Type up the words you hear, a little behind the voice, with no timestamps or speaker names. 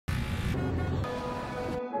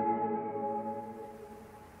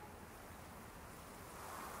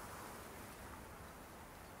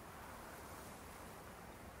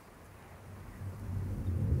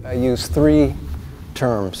I use three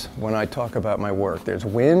terms when I talk about my work. There's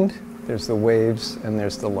wind, there's the waves, and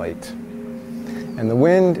there's the light. And the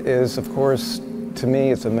wind is, of course, to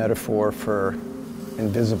me, it's a metaphor for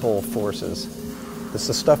invisible forces. It's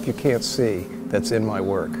the stuff you can't see that's in my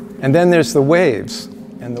work. And then there's the waves.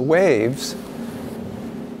 And the waves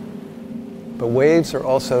are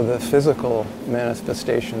also the physical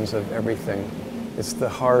manifestations of everything. It's the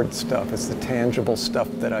hard stuff, it's the tangible stuff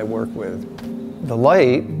that I work with. The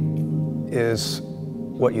light is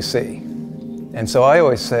what you see. And so I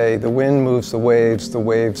always say the wind moves the waves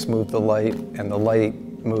move the light, and the light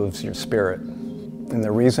moves your spirit. And the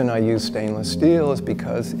reason I use stainless steel is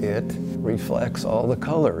because it reflects all the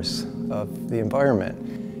colors of the environment.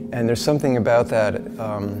 And there's something about that,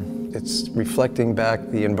 it's reflecting back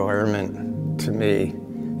the environment to me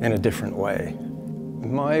in a different way.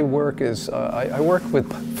 My work is, I work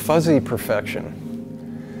with fuzzy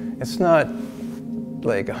perfection. It's not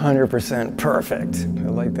like 100% perfect. I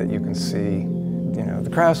like that you can see, the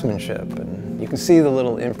craftsmanship, and you can see the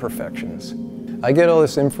little imperfections. I get all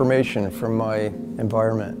this information from my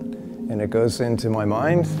environment, and it goes into my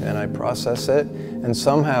mind, and I process it, and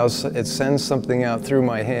somehow it sends something out through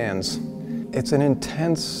my hands. It's an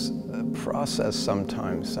intense process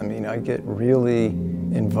sometimes. I mean, I get really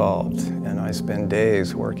involved, and I spend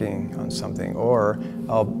days working on something, or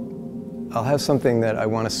I'll have something that I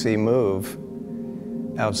want to see move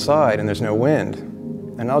outside, and there's no wind.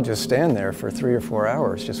 And I'll just stand there for 3 or 4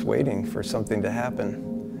 hours just waiting for something to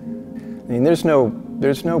happen. I mean, there's no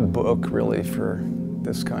book really for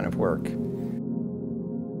this kind of work.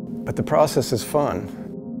 But the process is fun.